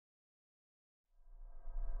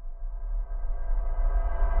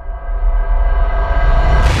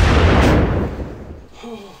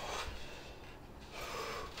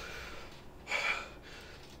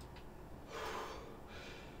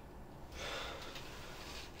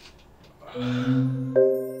I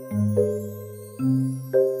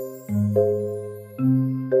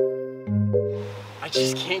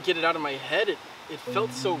just can't get it out of my head. It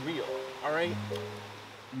felt so real, all right?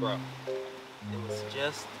 Bro, it was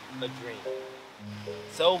just a dream.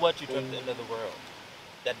 So what, you dreamt the end of the world?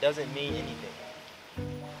 That doesn't mean anything.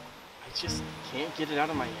 I just can't get it out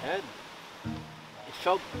of my head. It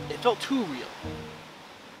felt too real.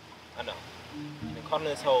 I know. You've been caught in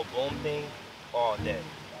this whole boom thing all day.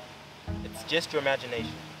 It's just your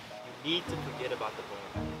imagination. You need to forget about the boom.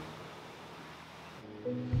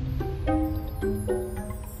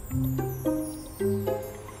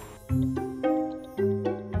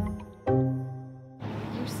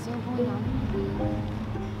 You're still going on.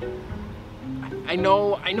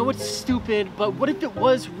 I know it's stupid, but what if it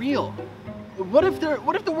was real? What if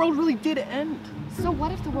the world really did end? So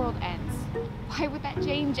what if the world ends? Why would that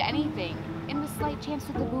change anything? In the slight chance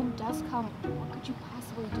that the boom does come, what could you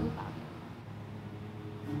possibly do about it?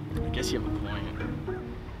 I guess you have a point.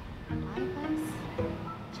 My advice?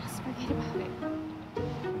 Just forget about it.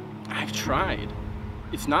 I've tried.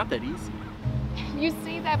 It's not that easy. You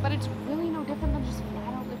say that, but it's really no different than just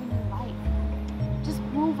flat out living your life. Just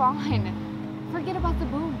move on. Forget about the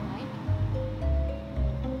boom, Mike.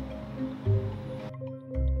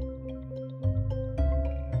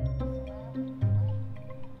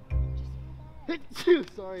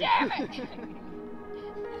 Sorry. Damn it!